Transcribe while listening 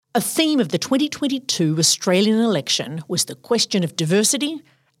A theme of the 2022 Australian election was the question of diversity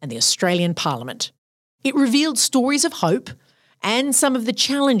and the Australian Parliament. It revealed stories of hope and some of the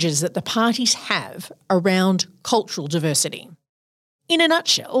challenges that the parties have around cultural diversity. In a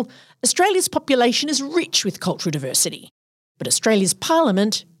nutshell, Australia's population is rich with cultural diversity, but Australia's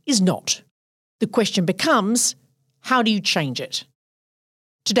Parliament is not. The question becomes, how do you change it?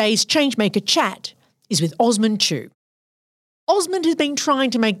 Today's ChangeMaker chat is with Osmond Chiu. Osmond has been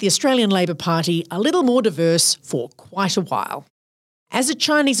trying to make the Australian Labor Party a little more diverse for quite a while. As a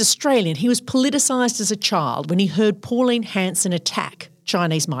Chinese Australian, he was politicised as a child when he heard Pauline Hanson attack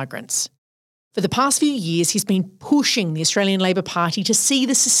Chinese migrants. For the past few years, he's been pushing the Australian Labor Party to see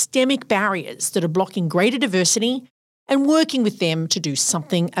the systemic barriers that are blocking greater diversity and working with them to do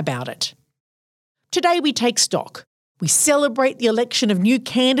something about it. Today we take stock. We celebrate the election of new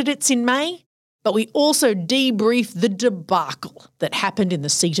candidates in May, but we also debrief the debacle that happened in the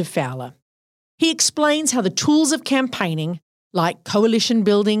seat of Fowler. He explains how the tools of campaigning, like coalition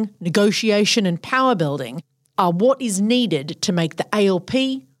building, negotiation and power building, are what is needed to make the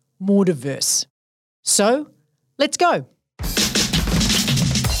ALP more diverse. So, let's go.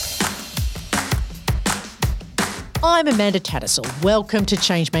 I'm Amanda Tattersall. Welcome to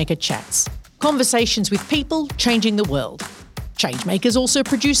ChangeMaker Chats. Conversations with people changing the world. ChangeMakers also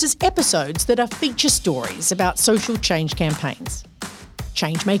produces episodes that are feature stories about social change campaigns.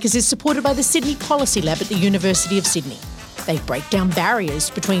 ChangeMakers is supported by the Sydney Policy Lab at the University of Sydney. They break down barriers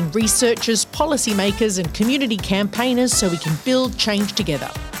between researchers, policymakers and community campaigners so we can build change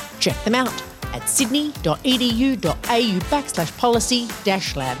together. Check them out at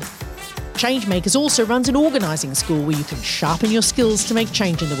sydney.edu.au/policy-lab. ChangeMakers also runs an organising school where you can sharpen your skills to make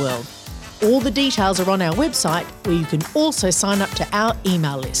change in the world. All the details are on our website, where you can also sign up to our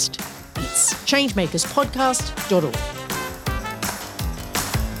email list. It's changemakerspodcast.org.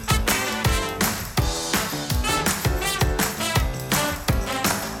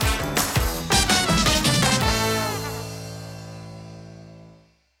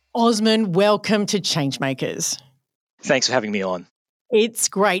 Osmond, welcome to ChangeMakers. Thanks for having me on. It's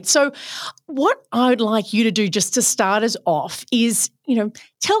great. So what I'd like you to do just to start us off is,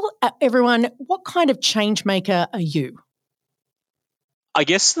 tell everyone, what kind of change maker are you? I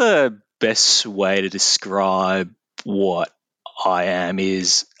guess the best way to describe what I am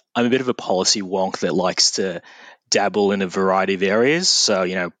is I'm a bit of a policy wonk that likes to dabble in a variety of areas.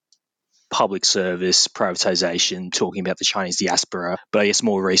 So, public service, privatization, talking about the Chinese diaspora. But I guess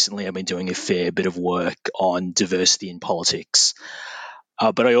more recently I've been doing a fair bit of work on diversity in politics.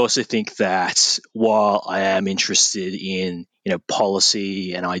 But I also think that while I am interested in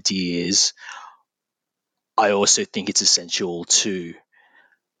policy and ideas, I also think it's essential to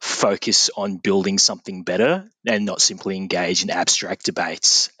focus on building something better and not simply engage in abstract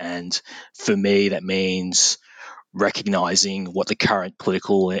debates. And for me, that means recognizing what the current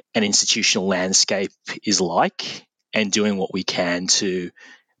political and institutional landscape is like and doing what we can to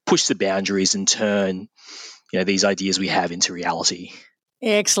push the boundaries and turn these ideas we have into reality.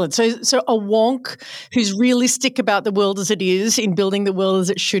 Excellent. So a wonk who's realistic about the world as it is in building the world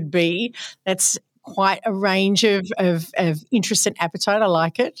as it should be. That's quite a range of interest and appetite. I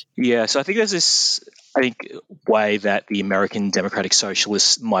like it. Yeah. So I think there's this way that the American Democratic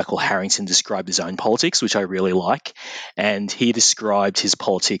Socialist Michael Harrington described his own politics, which I really like. And he described his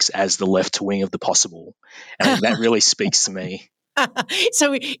politics as the left wing of the possible. And that really speaks to me.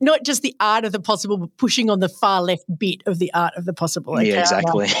 So not just the art of the possible, but pushing on the far left bit of the art of the possible. Okay? Yeah,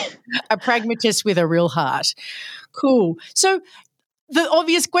 exactly. A pragmatist with a real heart. Cool. So the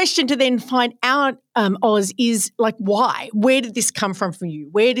obvious question to then find out, Oz, is why? Where did this come from for you?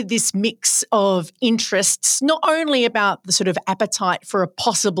 Where did this mix of interests, not only about the sort of appetite for a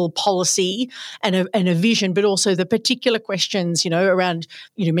possible policy and a vision, but also the particular questions, around,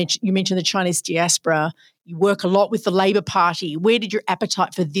 you mentioned the Chinese diaspora. You work a lot with the Labor Party. Where did your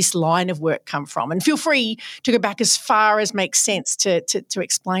appetite for this line of work come from? And feel free to go back as far as makes sense to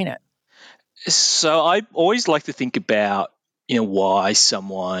explain it. So I always like to think about why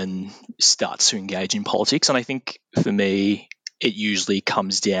someone starts to engage in politics. And I think for me, it usually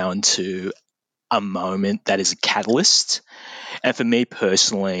comes down to a moment that is a catalyst. And for me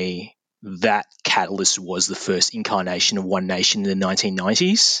personally, that catalyst was the first incarnation of One Nation in the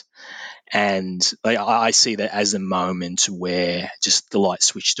 1990s. And I see that as a moment where just the light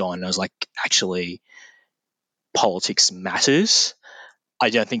switched on. And I was like, actually, politics matters. I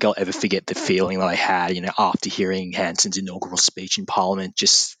don't think I'll ever forget the feeling that I had, after hearing Hanson's inaugural speech in Parliament,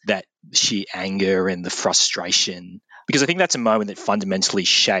 just that sheer anger and the frustration, because I think that's a moment that fundamentally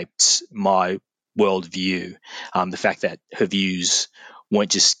shaped my worldview. The fact that her views weren't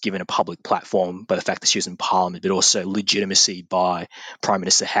just given a public platform by the fact that she was in Parliament, but also legitimacy by Prime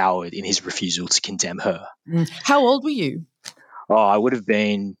Minister Howard in his refusal to condemn her. How old were you? Oh, I would have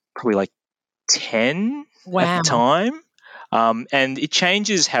been probably like 10 at the Wow. time. And it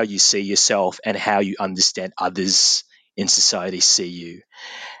changes how you see yourself and how you understand others in society see you.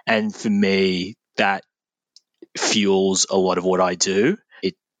 And for me, that fuels a lot of what I do.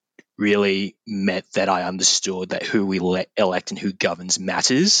 It really meant that I understood that who we elect and who governs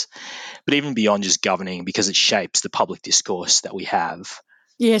matters, but even beyond just governing, because it shapes the public discourse that we have.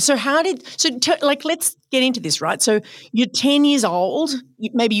 Yeah. So let's get into this, right? So you're 10 years old.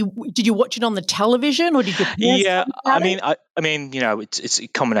 Did you watch it on the television or did your parents Yeah, tell you about it? I mean, it's a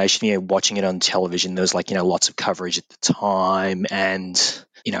combination. Watching it on television, there was lots of coverage at the time, and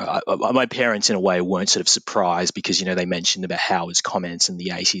my parents in a way weren't sort of surprised because they mentioned about Howard's comments in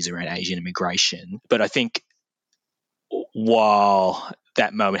the 80s around Asian immigration. But I think while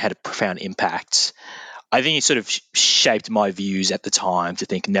that moment had a profound impact, I think it sort of shaped my views at the time to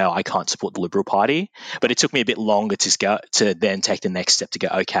think, no, I can't support the Liberal Party. But it took me a bit longer to then take the next step to go,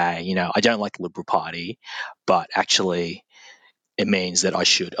 okay, I don't like the Liberal Party, but actually it means that I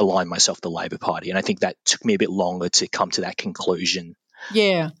should align myself with the Labor Party. And I think that took me a bit longer to come to that conclusion.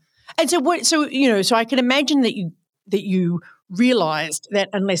 Yeah. And so I can imagine that you realised that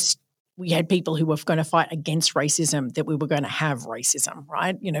unless we had people who were going to fight against racism, that we were going to have racism,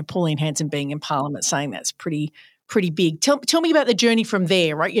 right? Pauline Hanson being in Parliament saying that's pretty big. Tell me about the journey from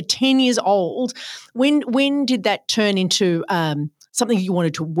there, right? You're 10 years old. When did that turn into something you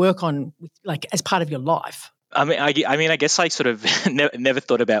wanted to work on, as part of your life? I guess I sort of never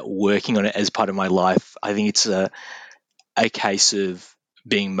thought about working on it as part of my life. I think it's a case of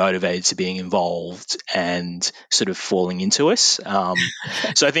being motivated to being involved and sort of falling into us.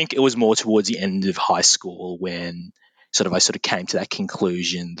 So I think it was more towards the end of high school when I came to that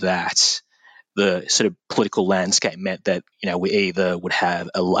conclusion that the sort of political landscape meant that we either would have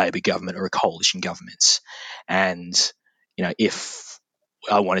a Labor government or a coalition government, and if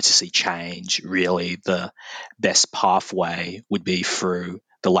I wanted to see change, really the best pathway would be through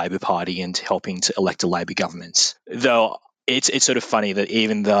the Labor Party and helping to elect a Labor government. Though it's sort of funny that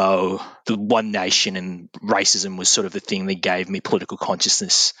even though the One Nation and racism was sort of the thing that gave me political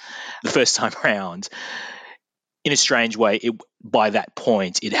consciousness the first time around, in a strange way, by that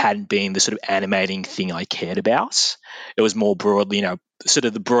point, it hadn't been the sort of animating thing I cared about. It was more broadly, sort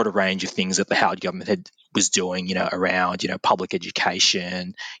of the broader range of things that the Howard government was doing, around, public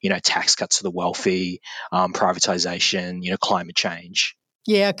education, tax cuts to the wealthy, privatization, climate change.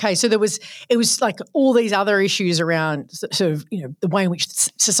 Yeah. Okay. So it was like all these other issues around sort of, the way in which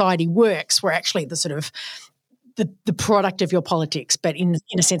society works were actually the sort of the product of your politics. But in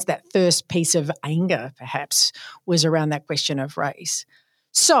a sense, that first piece of anger perhaps was around that question of race.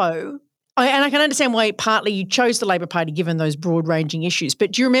 So, and I can understand why partly you chose the Labor Party given those broad-ranging issues.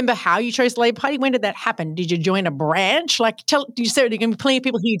 But do you remember how you chose the Labor Party? When did that happen? Did you join a branch? There are going to be plenty of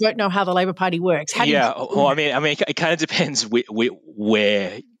people who don't know how the Labor Party works. It kind of depends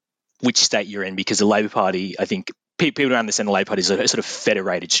which state you're in, because the Labor Party, I think people don't understand the Labor Party is a sort of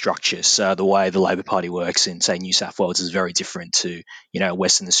federated structure. So the way the Labor Party works in, say, New South Wales is very different to,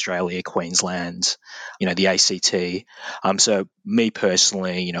 Western Australia, Queensland, the ACT. So me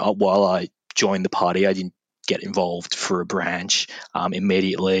personally, while I joined the party, I didn't get involved for a branch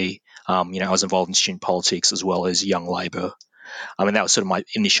immediately. I was involved in student politics as well as Young Labor. And that was sort of my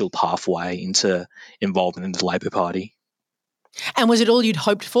initial pathway into involvement in the Labor Party. And was it all you'd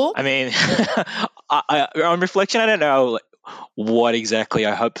hoped for? I mean, on reflection, I don't know what exactly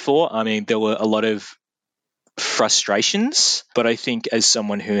I hoped for. I mean, there were a lot of frustrations, but I think as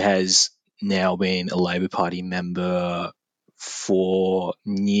someone who has now been a Labor Party member for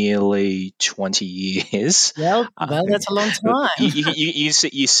nearly 20 years. Well, that's a long time. You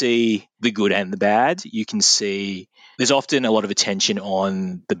see the good and the bad. You can see there's often a lot of attention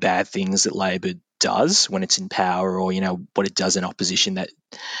on the bad things that Labor does when it's in power, or what it does in opposition that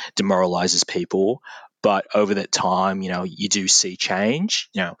demoralizes people. But over that time, you do see change.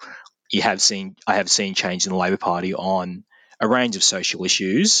 I have seen change in the Labor Party on a range of social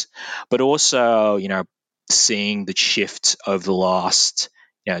issues, but also seeing the shift over the last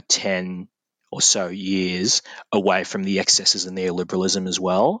 10 or so years away from the excesses of neoliberalism as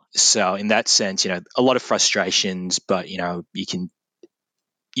well. So in that sense, a lot of frustrations, but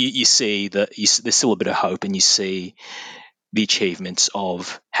you see that there's still a bit of hope, and you see the achievements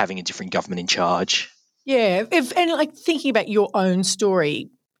of having a different government in charge. Yeah, and thinking about your own story,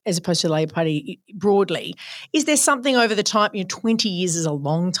 as opposed to the Labor Party broadly. Is there something over the time, 20 years is a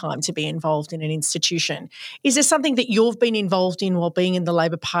long time to be involved in an institution. Is there something that you've been involved in while being in the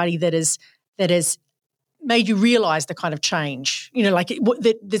Labor Party that has made you realise the kind of change,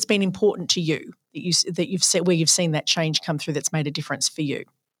 that's been important to you, that you've said, where you've seen that change come through that's made a difference for you?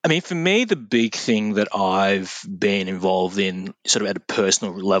 I mean, for me, the big thing that I've been involved in sort of at a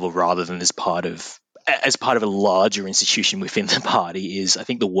personal level rather than as part of a larger institution within the party is, I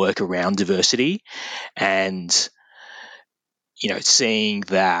think, the work around diversity and, seeing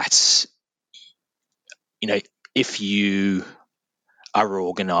that, if you are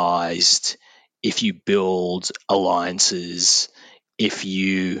organised, if you build alliances, if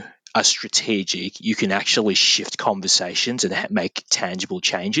you are strategic, you can actually shift conversations and make tangible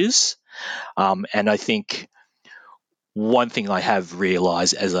changes. And I think one thing I have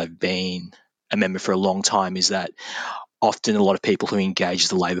realised as I've been a member for a long time is that often a lot of people who engage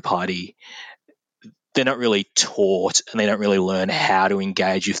the Labor Party, they're not really taught and they don't really learn how to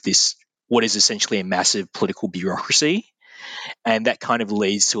engage with this, what is essentially a massive political bureaucracy. And that kind of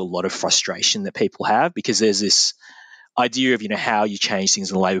leads to a lot of frustration that people have, because there's this idea of, how you change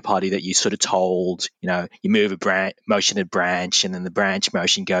things in the Labor Party, that you sort of told, you move a motion to branch, and then the branch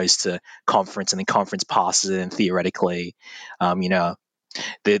motion goes to conference, and then conference passes it, and theoretically, the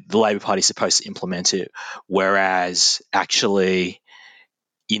Labor Party is supposed to implement it, whereas actually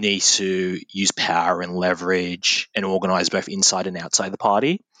you need to use power and leverage and organise both inside and outside the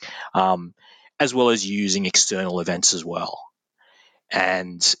party, as well as using external events as well.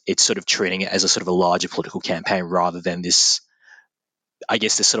 And it's sort of treating it as a sort of a larger political campaign rather than this, I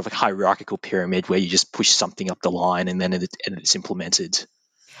guess, this sort of a hierarchical pyramid where you just push something up the line and then it's implemented.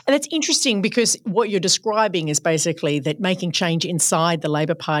 And that's interesting, because what you're describing is basically that making change inside the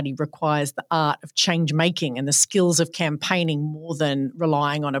Labor Party requires the art of change making and the skills of campaigning more than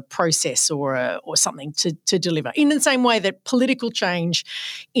relying on a process or something to deliver. In the same way that political change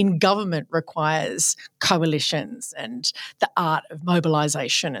in government requires coalitions and the art of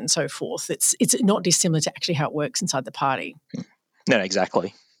mobilisation and so forth. It's not dissimilar to actually how it works inside the party. No,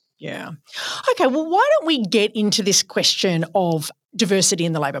 exactly. Yeah. Okay, well, why don't we get into this question of diversity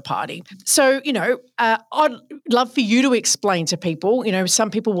in the Labor Party? So, I'd love for you to explain to people,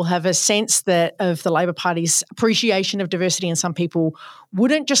 some people will have a sense of the Labor Party's appreciation of diversity, and some people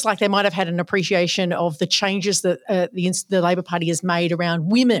wouldn't, just like they might have had an appreciation of the changes that the Labor Party has made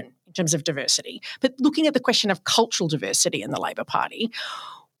around women in terms of diversity. But looking at the question of cultural diversity in the Labor Party,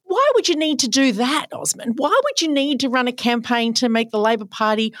 why would you need to do that, Osmond? Why would you need to run a campaign to make the Labor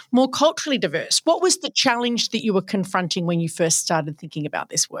Party more culturally diverse? What was the challenge that you were confronting when you first started thinking about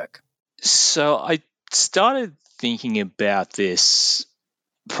this work? So I started thinking about this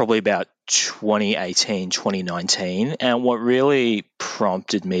probably about 2018, 2019. And what really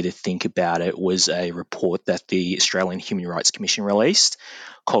prompted me to think about it was a report that the Australian Human Rights Commission released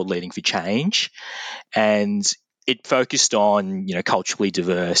called Leading for Change. And it focused on, culturally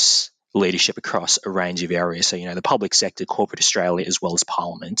diverse leadership across a range of areas. So, the public sector, corporate Australia, as well as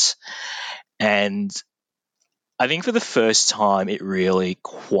Parliament. And I think for the first time, it really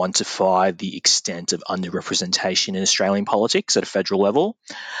quantified the extent of underrepresentation in Australian politics at a federal level.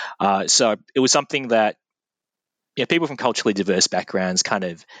 So it was something that people from culturally diverse backgrounds kind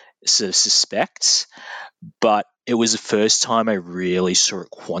of sort of suspect, but it was the first time I really saw it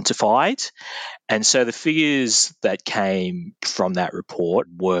quantified. And so the figures that came from that report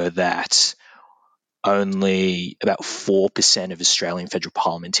were that only about 4% of Australian federal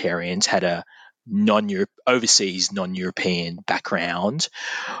parliamentarians had a overseas non-European background,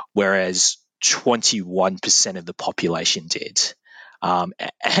 whereas 21% of the population did. And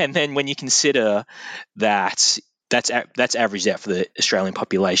then when you consider that that's averaged out for the Australian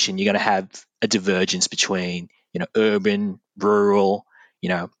population, you're going to have a divergence between urban, rural,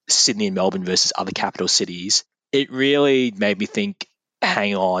 Sydney and Melbourne versus other capital cities. It really made me think,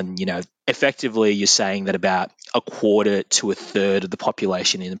 hang on, effectively you're saying that about a quarter to a third of the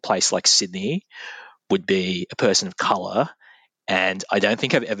population in a place like Sydney would be a person of colour. And I don't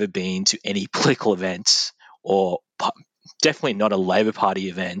think I've ever been to any political events, or definitely not a Labor Party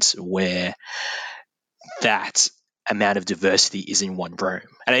event, where that amount of diversity is in one room.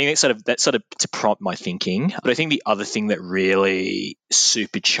 And I think that's sort of to prompt my thinking. But I think the other thing that really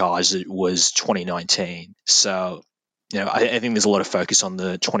supercharged it was 2019. So, I think there's a lot of focus on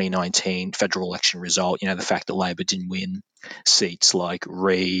the 2019 federal election result, the fact that Labor didn't win seats like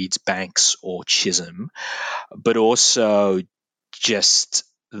Reeds, Banks or Chisholm, but also just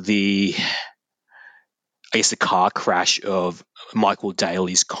the car crash of Michael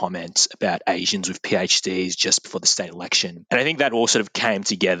Daly's comments about Asians with PhDs just before the state election. And I think that all sort of came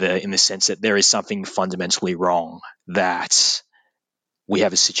together in the sense that there is something fundamentally wrong, that we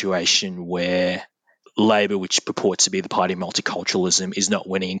have a situation where Labor, which purports to be the party of multiculturalism, is not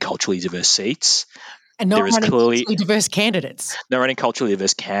winning in culturally diverse seats. And not running culturally diverse candidates. Not running culturally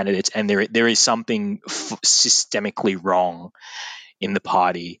diverse candidates, and there is something systemically wrong in the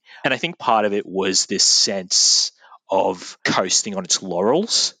party. And I think part of it was this sense of coasting on its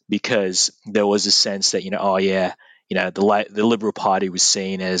laurels, because there was a sense that, the Liberal Party was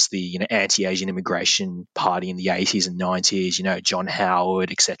seen as the anti-Asian immigration party in the 80s and 90s, John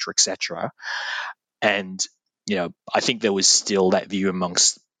Howard, et cetera. And, I think there was still that view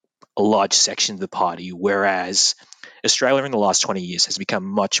amongst a large section of the party, whereas Australia in the last 20 years has become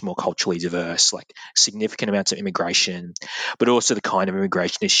much more culturally diverse, like significant amounts of immigration, but also the kind of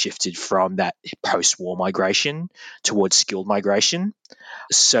immigration has shifted from that post-war migration towards skilled migration.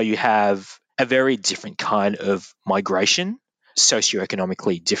 So you have a very different kind of migration,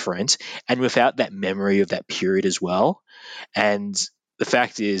 socioeconomically different, and without that memory of that period as well. And the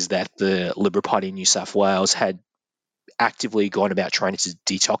fact is that the Liberal Party in New South Wales had actively gone about trying to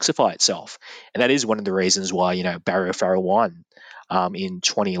detoxify itself. And that is one of the reasons why, Barry O'Farrell won in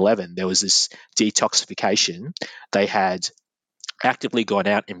 2011. There was this detoxification. They had actively gone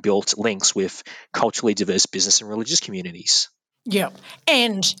out and built links with culturally diverse business and religious communities. Yeah.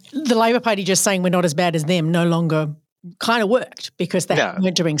 And the Labor Party just saying we're not as bad as them no longer kind of worked, because they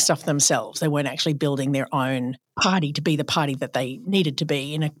weren't doing stuff themselves. They weren't actually building their own party to be the party that they needed to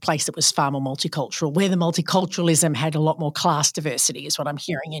be in a place that was far more multicultural, where the multiculturalism had a lot more class diversity, is what I'm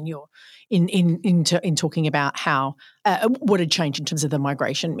hearing in your in talking about how what had changed in terms of the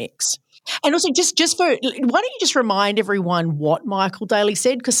migration mix. And also, just for, why don't you just remind everyone what Michael Daly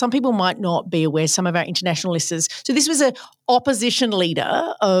said, because some people might not be aware, some of our international listeners. So this was an opposition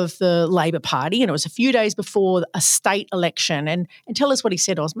leader of the Labor Party, and it was a few days before a state election. And tell us what he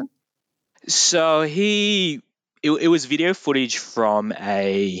said, Osmond. So it was video footage from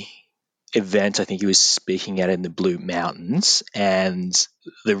a event I think he was speaking at in the Blue Mountains, and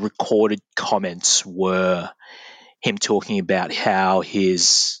the recorded comments were him talking about how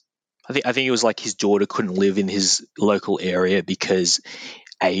I think it was like his daughter couldn't live in his local area because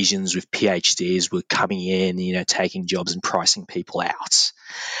Asians with PhDs were coming in, taking jobs and pricing people out.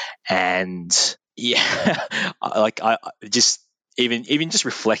 And yeah, I just even just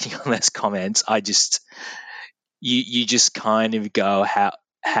reflecting on those comments, you just kind of go,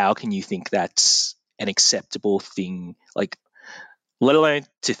 how can you think that's an acceptable thing? Like, let alone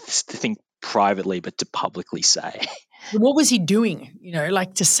to think privately, but to publicly say. What was he doing?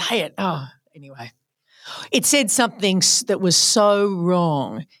 To say it. Oh, anyway. It said something that was so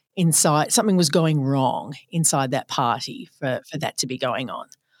wrong inside. Something was going wrong inside that party for that to be going on.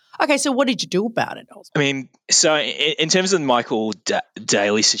 Okay, so what did you do about it, Osmond? I mean, so in terms of the Michael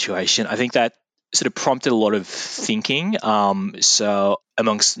Daly situation, I think that sort of prompted a lot of thinking. So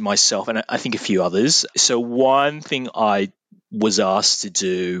amongst myself and I think a few others. So one thing I was asked to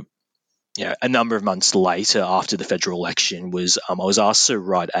do, a number of months later after the federal election was I was asked to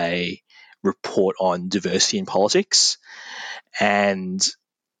write a report on diversity in politics. And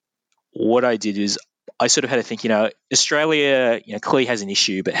what I did is I sort of had to think, Australia, clearly has an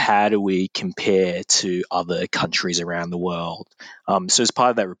issue, but how do we compare to other countries around the world? So as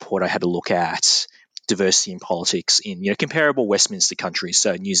part of that report, I had to look at diversity in politics in, comparable Westminster countries,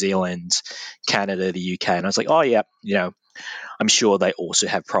 so New Zealand, Canada, the UK. And I was like, oh, yeah, I'm sure they also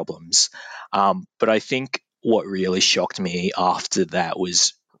have problems. But I think what really shocked me after that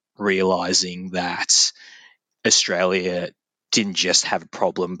was realizing that Australia didn't just have a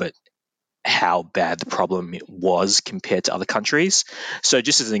problem, but how bad the problem was compared to other countries. So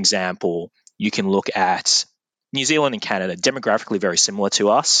just as an example, you can look at New Zealand and Canada, demographically very similar to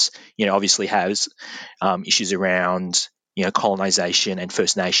us, obviously has issues around, colonization and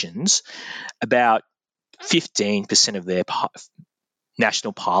First Nations. About 15% of their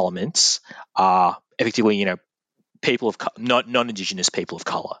national parliaments are effectively, people of non-Indigenous people of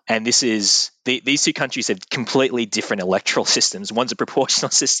color. And this is these two countries have completely different electoral systems. One's a proportional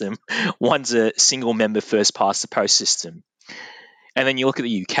system, one's a single member first past the post system. And then you look at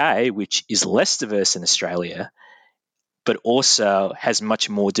the UK, which is less diverse than Australia, but also has much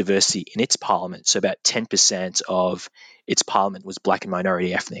more diversity in its parliament. So about 10% of its parliament was black and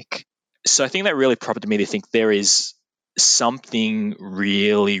minority ethnic. So I think that really prompted me to think there is something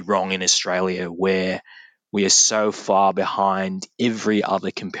really wrong in Australia where we are so far behind every other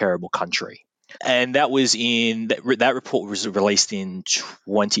comparable country. And that report was released in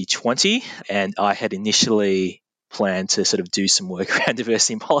 2020, and I had initially plan to sort of do some work around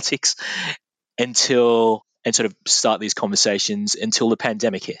diversity in politics and sort of start these conversations until the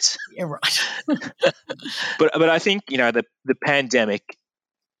pandemic hit. Yeah, right. But I think, the pandemic,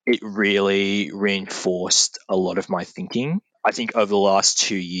 it really reinforced a lot of my thinking. I think over the last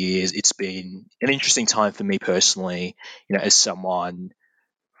 2 years, it's been an interesting time for me personally, as someone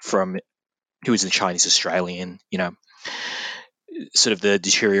who is a Chinese Australian, sort of the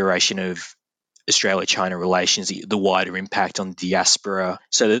deterioration of Australia-China relations, the wider impact on diaspora.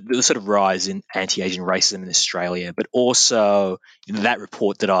 So the sort of rise in anti-Asian racism in Australia, but also that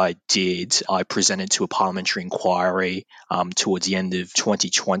report that I presented to a parliamentary inquiry towards the end of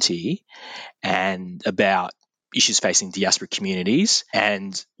 2020 and about issues facing diaspora communities.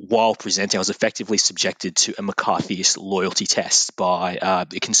 And while presenting, I was effectively subjected to a McCarthyist loyalty test by a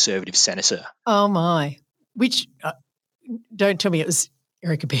Conservative senator. Oh, my. Which, don't tell me it was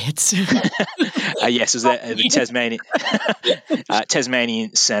Eric Abetz. Yes, it was the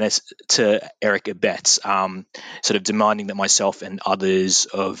Tasmanian Senator Eric Abetz, sort of demanding that myself and others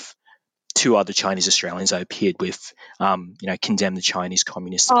of two other Chinese Australians I appeared with, condemn the Chinese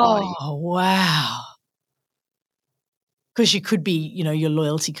Communist Party. Oh, wow. Because you could be, your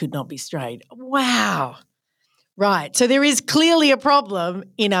loyalty could not be strayed. Wow. Right. So there is clearly a problem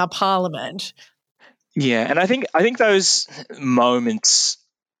in our parliament. Yeah, and I think those moments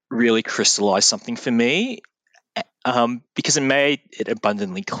really crystallized something for me, because it made it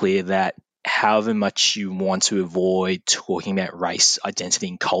abundantly clear that however much you want to avoid talking about race, identity,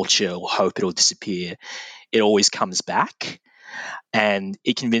 and culture, or hope it'll disappear, it always comes back. And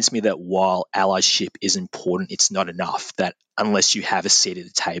it convinced me that while allyship is important, it's not enough, that unless you have a seat at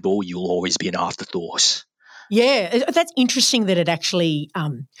the table, you'll always be an afterthought. Yeah, that's interesting that it actually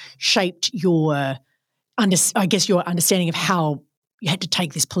shaped your understanding of how you had to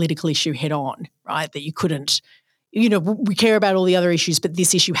take this political issue head on, right? That you couldn't, we care about all the other issues, but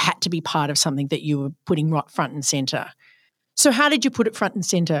this issue had to be part of something that you were putting right front and centre. So how did you put it front and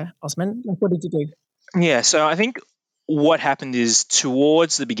centre, Osmond? What did you do? Yeah, so I think what happened is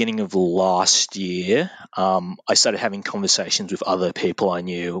towards the beginning of last year, I started having conversations with other people I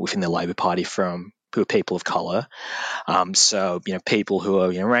knew within the Labor Party who are people of colour. So, people who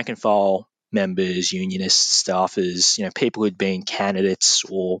are, rank and file members, unionists, staffers, people who'd been candidates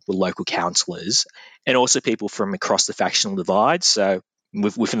or were local councillors, and also people from across the factional divide. So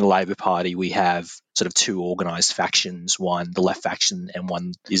within the Labor Party, we have sort of two organised factions, one the left faction and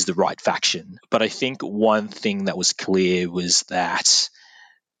one is the right faction. But I think one thing that was clear was that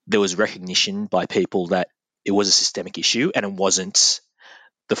there was recognition by people that it was a systemic issue and it wasn't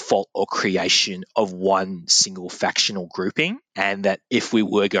the fault or creation of one single factional grouping, and that if we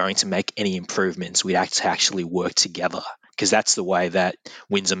were going to make any improvements, we'd have to actually work together, because that's the way that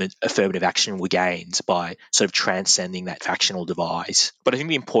wins of affirmative action were gained, by sort of transcending that factional divide. But I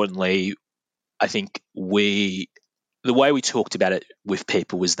think importantly, the way we talked about it with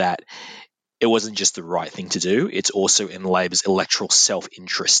people was that it wasn't just the right thing to do, it's also in Labor's electoral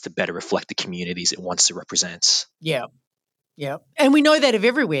self-interest to better reflect the communities it wants to represent. Yeah. Yeah. And we know that of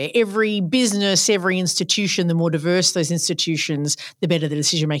everywhere. Every business, every institution, the more diverse those institutions, the better the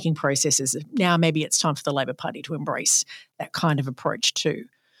decision-making processes. Now maybe it's time for the Labor Party to embrace that kind of approach too.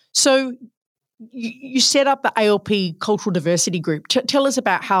 So you set up the ALP Cultural Diversity Group. Tell us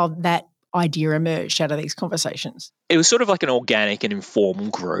about how that idea emerged out of these conversations. It was sort of like an organic and informal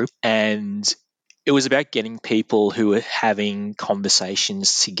group, and it was about getting people who were having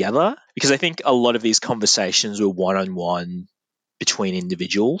conversations together, because I think a lot of these conversations were one-on-one between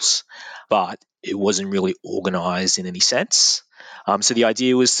individuals, but it wasn't really organised in any sense. So the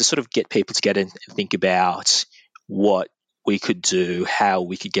idea was to sort of get people together and think about what we could do, how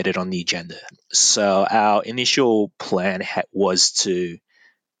we could get it on the agenda. So our initial plan was to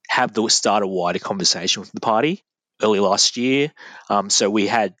start a wider conversation with the party early last year. So we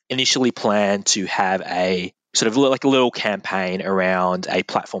had initially planned to have a sort of like a little campaign around a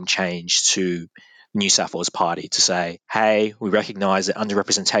platform change to the New South Wales Party to say, hey, we recognise that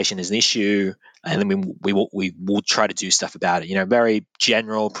underrepresentation is an issue, and then we will try to do stuff about it. Very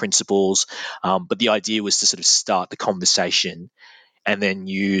general principles, but the idea was to sort of start the conversation and then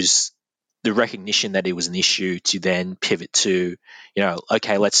use the recognition that it was an issue to then pivot to,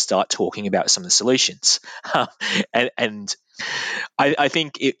 okay, let's start talking about some of the solutions. And I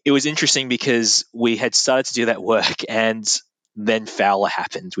think it was interesting because we had started to do that work and then Fowler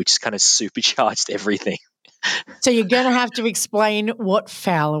happened, which kind of supercharged everything. So you're going to have to explain what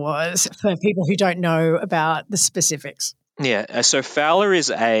Fowler was for people who don't know about the specifics. Yeah, so Fowler is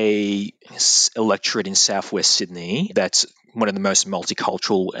a electorate in southwest Sydney that's one of the most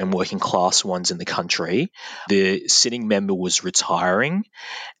multicultural and working class ones in the country. The sitting member was retiring,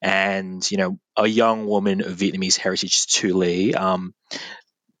 and a young woman of Vietnamese heritage, Tu Lee,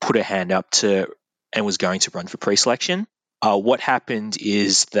 put her hand up to and was going to run for pre-selection. What happened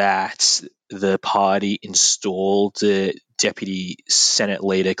is that the party installed the Deputy Senate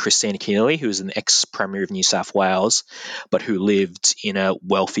Leader Christina Keneally, who was an ex-Premier of New South Wales, but who lived in a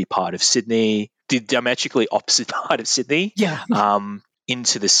wealthy part of Sydney, the diametrically opposite part of Sydney, Yeah.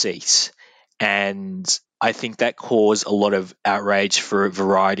 into the seat. And I think that caused a lot of outrage for a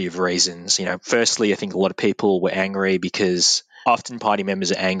variety of reasons. Firstly, I think a lot of people were angry because often party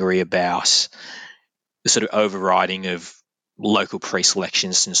members are angry about the sort of overriding of local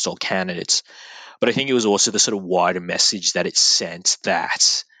pre-selections to install candidates. But I think it was also the sort of wider message that it sent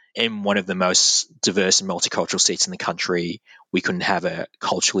that in one of the most diverse and multicultural seats in the country, we couldn't have a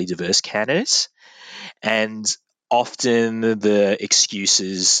culturally diverse candidate. And often the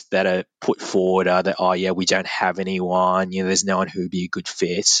excuses that are put forward are that, oh, yeah, we don't have anyone, there's no one who would be a good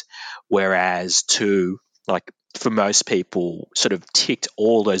fit. Whereas, for most people, sort of ticked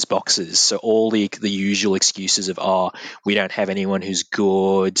all those boxes. So all the usual excuses of, oh, we don't have anyone who's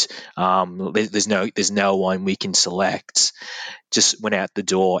good, there's no one we can select, just went out the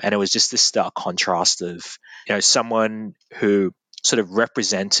door. And it was just this stark contrast of, someone who sort of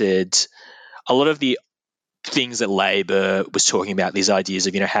represented a lot of the things that Labor was talking about, these ideas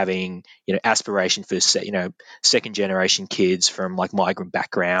of, having, aspiration for, second generation kids from like migrant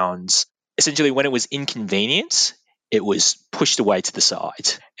backgrounds. Essentially, when it was inconvenient, it was pushed away to the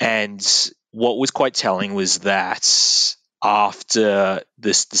side. And what was quite telling was that after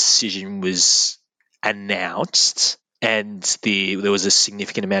this decision was announced and there was a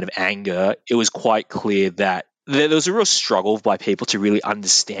significant amount of anger, it was quite clear that there was a real struggle by people to really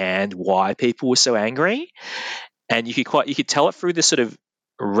understand why people were so angry. And you could tell it through the sort of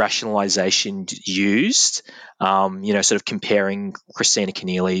rationalization used, sort of comparing Christina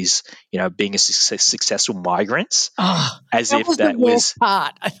Keneally's, being a successful migrant, as That if was the that worst was.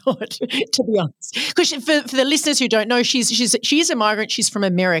 part, I thought, to be honest. Because for the listeners who don't know, she is a migrant. She's from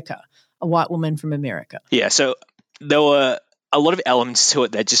America, a white woman from America. Yeah, so there were a lot of elements to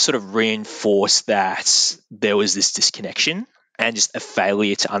it that just sort of reinforced that there was this disconnection and just a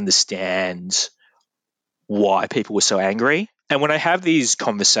failure to understand why people were so angry. And when I have these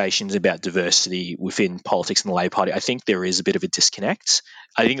conversations about diversity within politics and the Labor Party, I think there is a bit of a disconnect.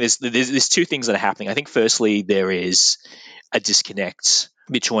 I think there's two things that are happening. I think firstly, there is a disconnect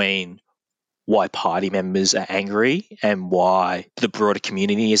between why party members are angry and why the broader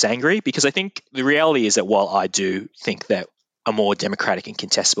community is angry. Because I think the reality is that while I do think that a more democratic and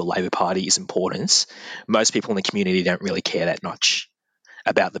contestable Labor Party is important, most people in the community don't really care that much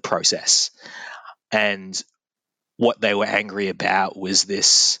about the process. And what they were angry about was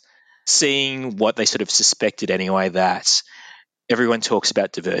this, seeing what they sort of suspected anyway, that everyone talks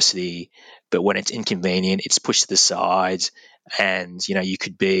about diversity, but when it's inconvenient, it's pushed to the side. And, you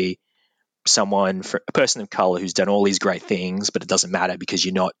could be a person of color who's done all these great things, but it doesn't matter because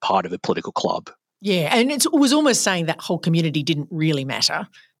you're not part of a political club. Yeah, and it was almost saying that whole community didn't really matter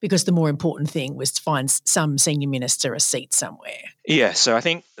because the more important thing was to find some senior minister a seat somewhere. Yeah, so I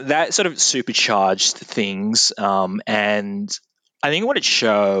think that sort of supercharged things. And I think what it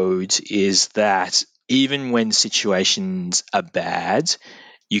showed is that even when situations are bad,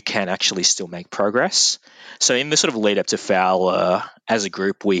 you can actually still make progress. So in the sort of lead up to Fowler, as a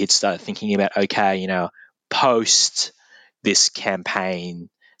group, we had started thinking about, okay, post this campaign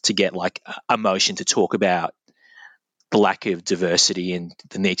to get like a motion to talk about the lack of diversity and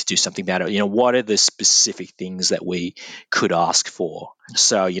the need to do something about it. What are the specific things that we could ask for?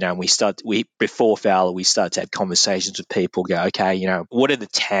 So, before Fowler, we started to have conversations with people, go, okay, what are the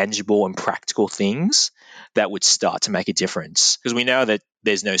tangible and practical things that would start to make a difference? Because we know that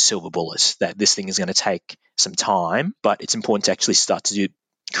there's no silver bullet, that this thing is going to take some time, but it's important to actually start to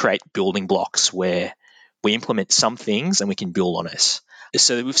create building blocks where we implement some things and we can build on it.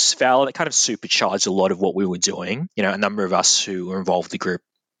 So with Fowler, that kind of supercharged a lot of what we were doing. A number of us who were involved in the group,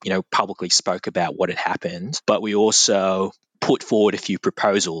 publicly spoke about what had happened, but we also put forward a few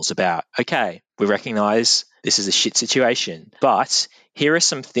proposals about, okay, we recognize this is a shit situation, but here are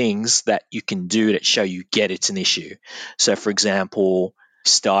some things that you can do that show you get it's an issue. So, for example,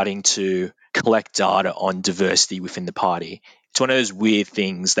 starting to collect data on diversity within the party. It's one of those weird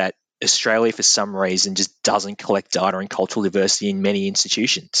things that Australia, for some reason, just doesn't collect data on cultural diversity in many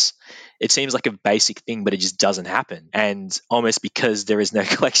institutions. It seems like a basic thing, but it just doesn't happen. And almost because there is no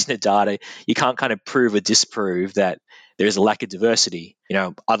collection of data, you can't kind of prove or disprove that there is a lack of diversity.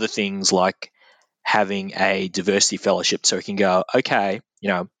 Other things like having a diversity fellowship, so we can go, okay,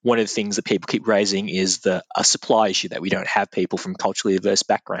 one of the things that people keep raising is a supply issue, that we don't have people from culturally diverse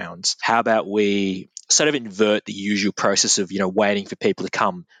backgrounds. How about we sort of invert the usual process of, waiting for people to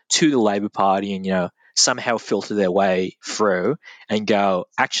come to the Labor Party and, somehow filter their way through and go,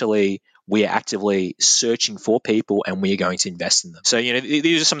 actually, we are actively searching for people and we are going to invest in them. So,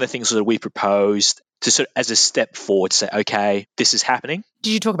 these are some of the things that we proposed to sort of as a step forward to say, okay, this is happening.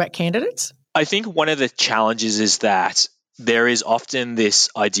 Did you talk about candidates? I think one of the challenges is that there is often this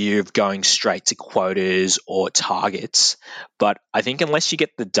idea of going straight to quotas or targets, but I think unless you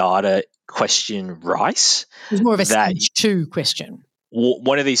get the data question right, It's more of a stage 2 question.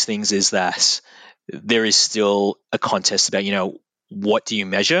 One of these things is that there is still a contest about, what do you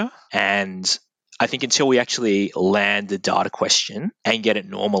measure? And I think until we actually land the data question and get it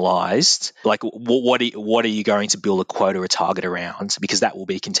normalized, like what are you going to build a quota or a target around? Because that will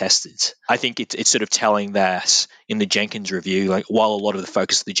be contested. I think it's sort of telling that in the Jenkins review, like while a lot of the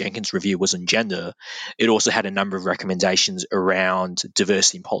focus of the Jenkins review was on gender, it also had a number of recommendations around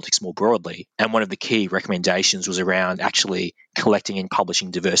diversity in politics more broadly. And one of the key recommendations was around actually collecting and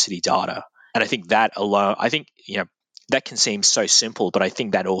publishing diversity data. And I think that alone, that can seem so simple, but I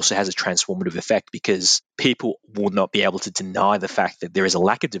think that also has a transformative effect, because people will not be able to deny the fact that there is a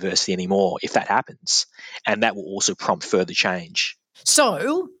lack of diversity anymore if that happens. And that will also prompt further change.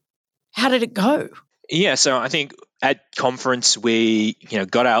 So how did it go? Yeah, so I think at conference we,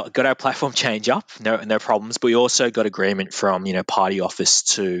 got our platform change up, no problems, but we also got agreement from, party office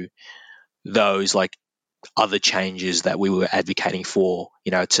to those like other changes that we were advocating for,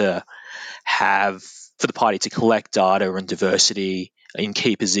 to have for the party to collect data on diversity in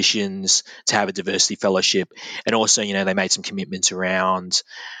key positions, to have a diversity fellowship, and also, they made some commitments around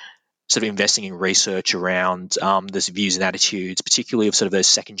sort of investing in research around those views and attitudes, particularly of sort of those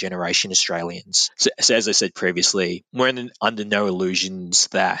second generation Australians. So as I said previously, we're under no illusions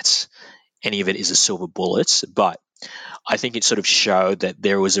that any of it is a silver bullet, but I think it sort of showed that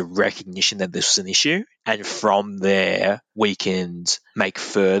there was a recognition that this was an issue. And from there, we can make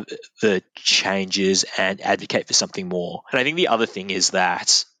further changes and advocate for something more. And I think the other thing is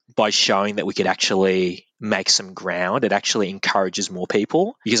that by showing that we could actually make some ground, it actually encourages more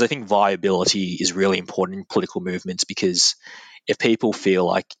people. Because I think viability is really important in political movements, because if people feel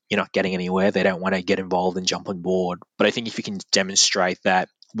like you're not getting anywhere, they don't want to get involved and jump on board. But I think if you can demonstrate that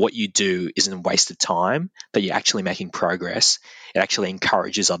what you do isn't a waste of time, that you're actually making progress, it actually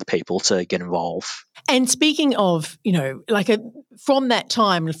encourages other people to get involved. And speaking of, from that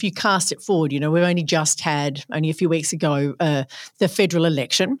time, if you cast it forward, we've only just had, only a few weeks ago, the federal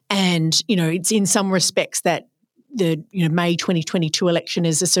election. And, it's in some respects that the May 2022 election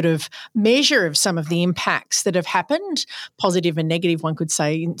is a sort of measure of some of the impacts that have happened, positive and negative, one could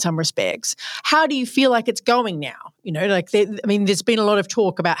say, in some respects. How do you feel like it's going now? There's been a lot of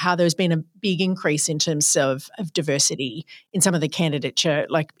talk about how there's been a big increase in terms of diversity in some of the candidature,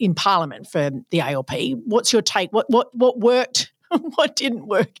 like in Parliament for the ALP. What's your take? What worked? What didn't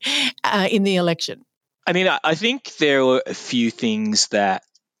work in the election? I think there were a few things that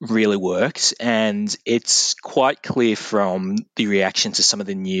really worked, and it's quite clear from the reaction to some of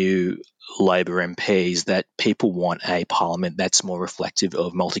the new Labor MPs that people want a parliament that's more reflective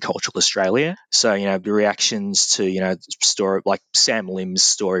of multicultural Australia. So, the reactions to, story like Sam Lim's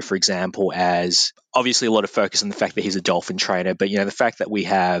story, for example, as obviously a lot of focus on the fact that he's a dolphin trainer, but, the fact that we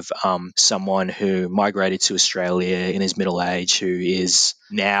have someone who migrated to Australia in his middle age who is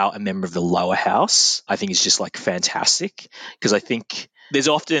now a member of the lower house, I think is just like fantastic, because I think there's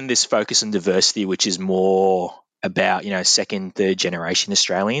often this focus on diversity, which is more about, second, third generation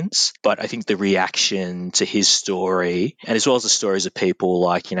Australians. But I think the reaction to his story, and as well as the stories of people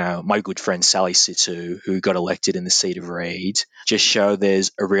like, my good friend Sally Situ, who got elected in the seat of Reid, just show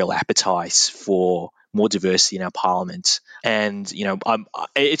there's a real appetite for more diversity in our parliament. And,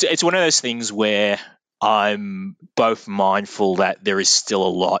 it's one of those things where I'm both mindful that there is still a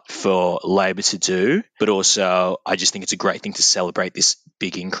lot for Labor to do, but also I just think it's a great thing to celebrate this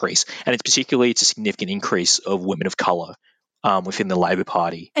big increase. And it's a significant increase of women of colour within the Labor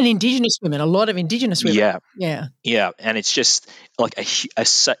Party. And Indigenous women, a lot of Indigenous women. Yeah. And it's just like it's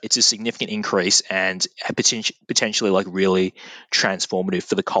a significant increase, and potentially like really transformative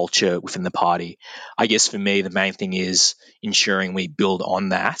for the culture within the party. I guess for me, the main thing is ensuring we build on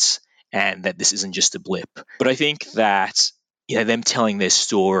that, and that this isn't just a blip. But I think that, them telling their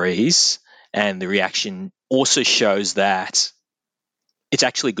stories and the reaction also shows that it's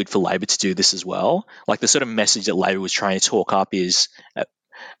actually good for Labor to do this as well. Like the sort of message that Labor was trying to talk up is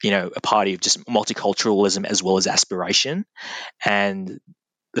a party of just multiculturalism as well as aspiration. And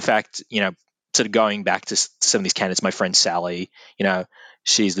the fact, sort of going back to some of these candidates, my friend Sally,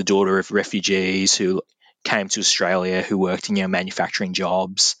 she's the daughter of refugees who came to Australia, who worked in manufacturing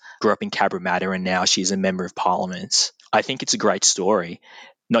jobs, grew up in Cabramatta, and now she's a member of parliament. I think it's a great story,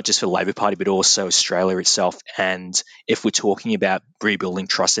 not just for the Labor Party, but also Australia itself. And if we're talking about rebuilding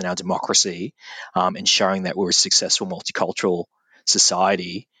trust in our democracy and showing that we're a successful multicultural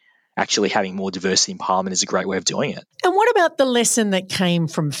society, actually having more diversity in parliament is a great way of doing it. And what about the lesson that came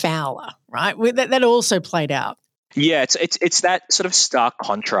from Fowler, right? That also played out. Yeah, it's that sort of stark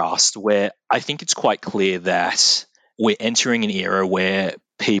contrast where I think it's quite clear that we're entering an era where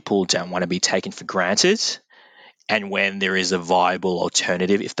people don't want to be taken for granted. And when there is a viable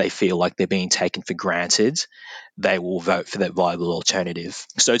alternative, if they feel like they're being taken for granted, they will vote for that viable alternative.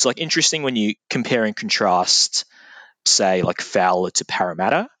 So it's interesting when you compare and contrast, say, Fowler to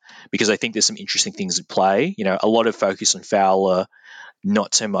Parramatta, because I think there's some interesting things at play. A lot of focus on Fowler,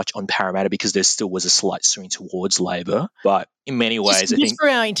 not so much on Parramatta, because there still was a slight swing towards Labor. But in many ways, just for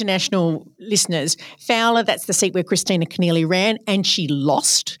our international listeners, Fowler, that's the seat where Christina Keneally ran, and she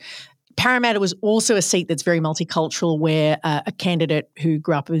lost. Parramatta was also a seat that's very multicultural, where a candidate who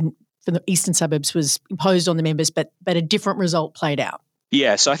grew up from the eastern suburbs was imposed on the members, but a different result played out.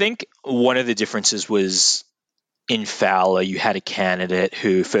 Yeah, so I think one of the differences was in Fowler, you had a candidate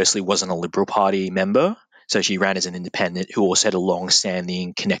who firstly wasn't a Liberal Party member, so she ran as an independent, who also had a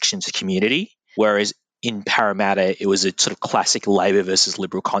long-standing connection to community, whereas in Parramatta, it was a sort of classic Labor versus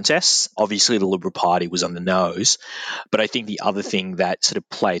Liberal contest. Obviously, the Liberal Party was on the nose, but I think the other thing that sort of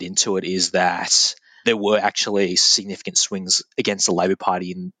played into it is that there were actually significant swings against the Labor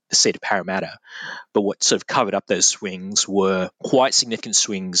Party in the seat of Parramatta. But what sort of covered up those swings were quite significant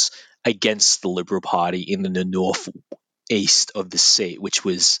swings against the Liberal Party in the northeast of the seat, which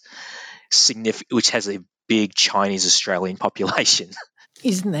was significant, which has a big Chinese Australian population.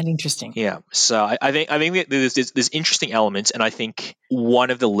 Isn't that interesting? Yeah. So I think that there's interesting elements, and I think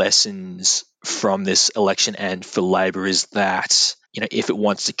one of the lessons from this election and for Labor is that if it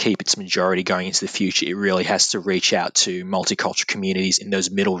wants to keep its majority going into the future, it really has to reach out to multicultural communities in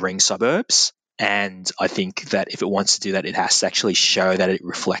those middle ring suburbs. And I think that if it wants to do that, it has to actually show that it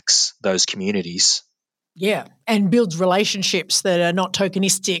reflects those communities. Yeah, and builds relationships that are not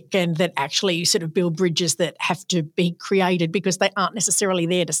tokenistic and that actually sort of build bridges that have to be created because they aren't necessarily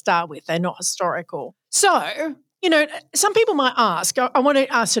there to start with. They're not historical. So, some people might ask, I want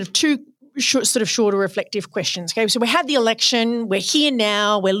to ask sort of two shorter reflective questions. Okay, so we had the election, we're here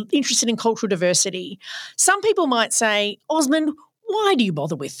now, we're interested in cultural diversity. Some people might say, Osmond, why do you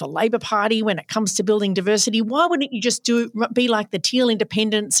bother with the Labor Party when it comes to building diversity? Why wouldn't you just be like the Teal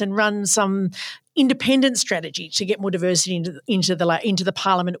Independents and run some independent strategy to get more diversity into the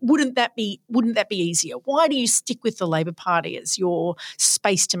parliament? Wouldn't that be easier? Why do you stick with the Labor Party as your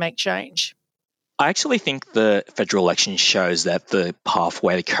space to make change? I actually think the federal election shows that the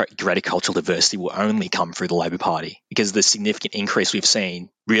pathway to greater cultural diversity will only come through the Labor Party, because the significant increase we've seen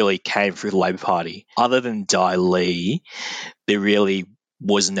really came through the Labor Party. Other than Dai Li, there really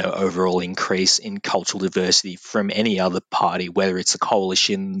was no overall increase in cultural diversity from any other party, whether it's the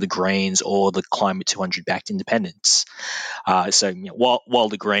Coalition, the Greens, or the Climate 200-backed independents. While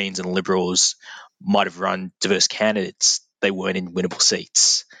the Greens and Liberals might have run diverse candidates, they weren't in winnable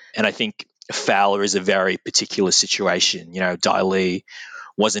seats. And I think Fowler is a very particular situation. Dai Li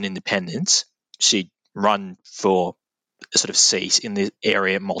was an independent. She'd run for a sort of seat in the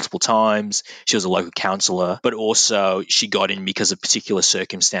area multiple times. She was a local councillor, but also she got in because of particular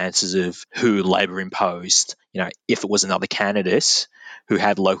circumstances of who Labor imposed. If it was another candidate who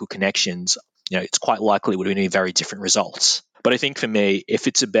had local connections, it's quite likely it would have been a very different results. But I think for me, if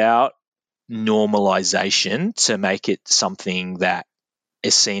it's about normalisation to make it something that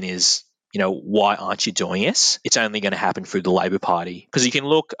is seen as, why aren't you doing it? It's only going to happen through the Labor Party. Because you can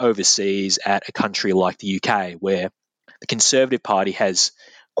look overseas at a country like the UK, where the Conservative Party has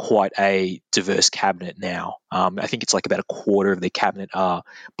quite a diverse cabinet now. I think it's about a quarter of the cabinet are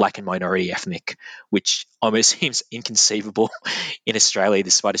black and minority ethnic, which almost seems inconceivable in Australia,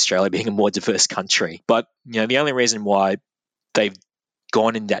 despite Australia being a more diverse country. But the only reason why they've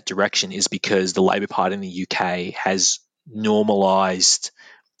gone in that direction is because the Labor Party in the UK has normalised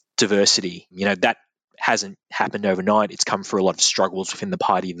diversity. That hasn't happened overnight. It's come through a lot of struggles within the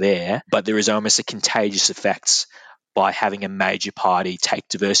party there, but there is almost a contagious effect by having a major party take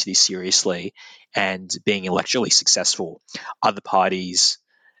diversity seriously and being electorally successful. Other parties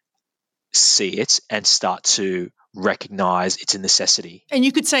see it and start to recognise it's a necessity. And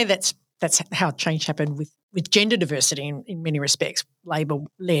you could say that's how change happened with with gender diversity in many respects. Labor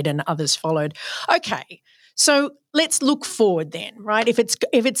led and others followed. Okay, so let's look forward then, right? If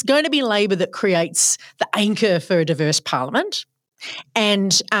it's going to be Labor that creates the anchor for a diverse parliament,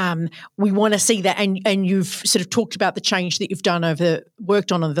 and we want to see that, and you've sort of talked about the change that you've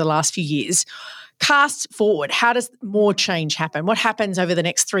worked on over the last few years. Cast forward, how does more change happen? What happens over the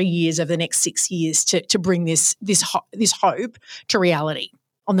next 3 years, over the next 6 years to bring this hope to reality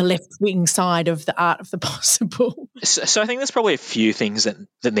on the left-wing side of the art of the possible? So I think there's probably a few things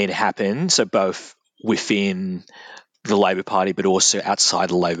that need to happen. So both within the Labor Party, but also outside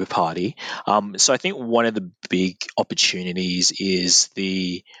the Labor Party. So I think one of the big opportunities is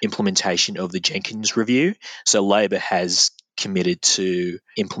the implementation of the Jenkins Review. So Labor has committed to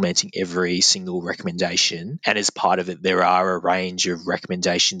implementing every single recommendation. And as part of it, there are a range of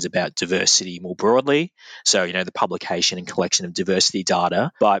recommendations about diversity more broadly. So, the publication and collection of diversity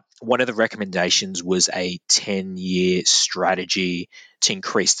data. But one of the recommendations was a 10-year strategy to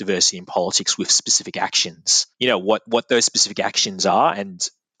increase diversity in politics with specific actions. What those specific actions are and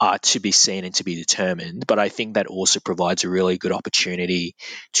are to be seen and to be determined. But I think that also provides a really good opportunity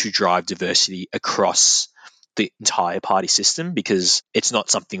to drive diversity across the entire party system, because it's not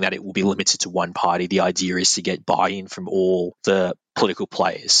something that it will be limited to one party. The idea is to get buy-in from all the political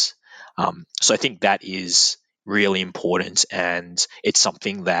players. So I think that is really important, and it's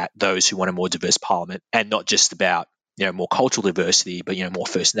something that those who want a more diverse parliament, and not just about more cultural diversity, but more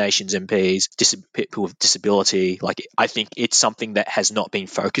First Nations MPs, people with disability. I think it's something that has not been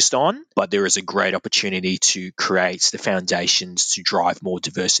focused on, but there is a great opportunity to create the foundations to drive more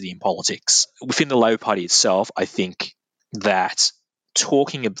diversity in politics. Within the Labor Party itself, I think that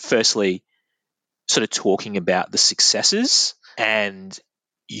talking about the successes and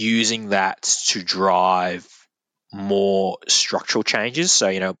using that to drive more structural changes.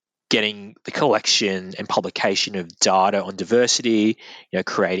 So, getting the collection and publication of data on diversity,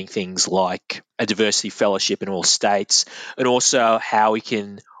 creating things like a diversity fellowship in all states, and also how we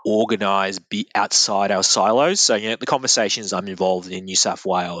can organise outside our silos. So, the conversations I'm involved in New South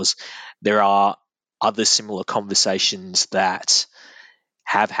Wales, there are other similar conversations that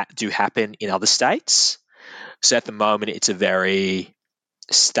do happen in other states. So at the moment, it's a very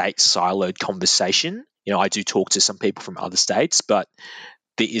state siloed conversation. I do talk to some people from other states, but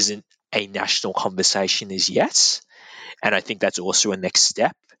there isn't a national conversation as yet. And I think that's also a next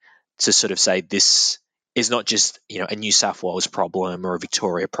step to sort of say this is not just, a New South Wales problem or a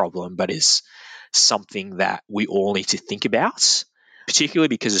Victoria problem, but is something that we all need to think about, particularly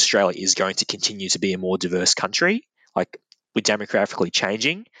because Australia is going to continue to be a more diverse country. We're demographically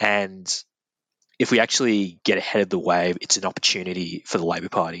changing, and if we actually get ahead of the wave, it's an opportunity for the Labor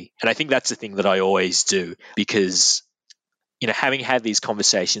Party. And I think that's the thing that I always do, because having had these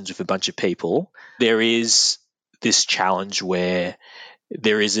conversations with a bunch of people, there is this challenge where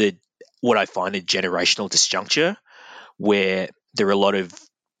there is what I find a generational disjuncture, where there are a lot of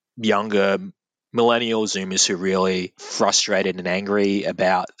younger millennial Zoomers who are really frustrated and angry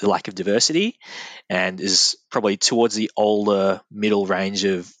about the lack of diversity, and is probably towards the older middle range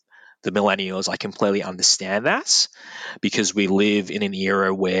of the millennials. I completely understand that, because we live in an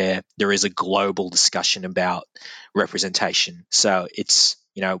era where there is a global discussion about representation. So it's,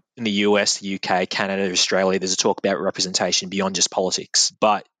 in the US, the UK, Canada, Australia, there's a talk about representation beyond just politics.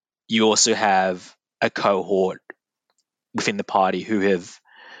 But you also have a cohort within the party who have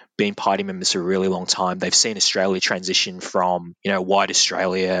been party members for a really long time. They've seen Australia transition from, white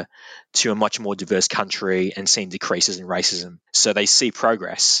Australia to a much more diverse country, and seen decreases in racism. So they see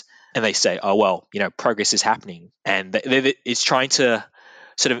progress, and they say, oh, well, progress is happening. And it's trying to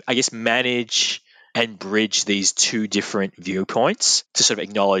sort of, I guess, manage and bridge these two different viewpoints to sort of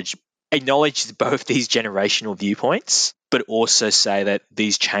acknowledge both these generational viewpoints, but also say that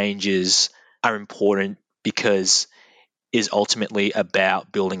these changes are important because is ultimately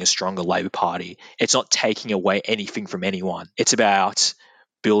about building a stronger Labor Party. It's not taking away anything from anyone. It's about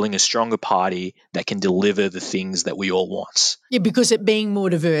building a stronger party that can deliver the things that we all want. Yeah, because it being more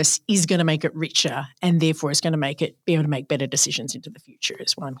diverse is going to make it richer, and therefore it's going to make it be able to make better decisions into the future,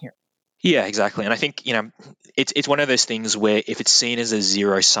 is what I'm hearing. Yeah, exactly. And I think, it's one of those things where if it's seen as a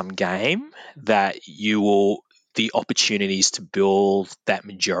zero-sum game, that the opportunities to build that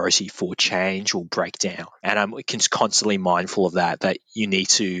majority for change will break down. And I'm constantly mindful of that you need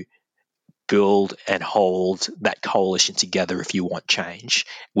to build and hold that coalition together if you want change,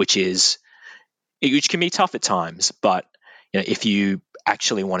 which can be tough at times. But if you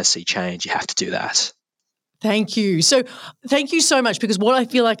actually want to see change, you have to do that. Thank you. So thank you so much, because what I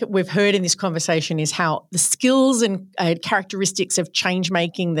feel like we've heard in this conversation is how the skills and characteristics of change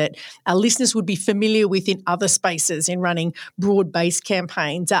making that our listeners would be familiar with in other spaces in running broad-based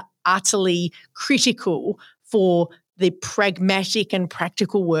campaigns are utterly critical for the pragmatic and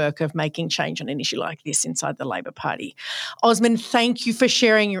practical work of making change on an issue like this inside the Labor Party. Osmond, thank you for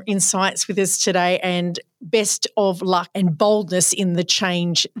sharing your insights with us today, and best of luck and boldness in the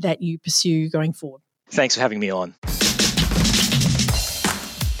change that you pursue going forward. Thanks for having me on.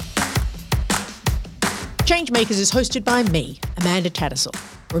 ChangeMakers is hosted by me, Amanda Tattersall.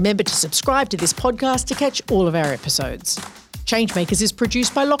 Remember to subscribe to this podcast to catch all of our episodes. ChangeMakers is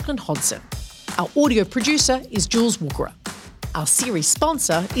produced by Lachlan Hodson. Our audio producer is Jules Wookera. Our series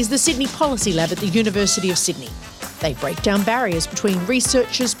sponsor is the Sydney Policy Lab at the University of Sydney. They break down barriers between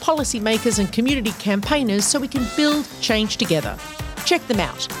researchers, policymakers and community campaigners so we can build change together. Check them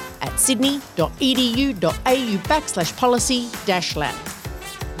out at sydney.edu.au/policy-lab.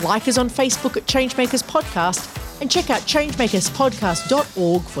 Like us on Facebook at ChangeMakers Podcast, and check out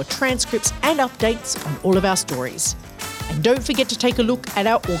changemakerspodcast.org for transcripts and updates on all of our stories. And don't forget to take a look at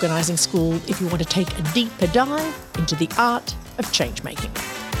our organising school if you want to take a deeper dive into the art of change making.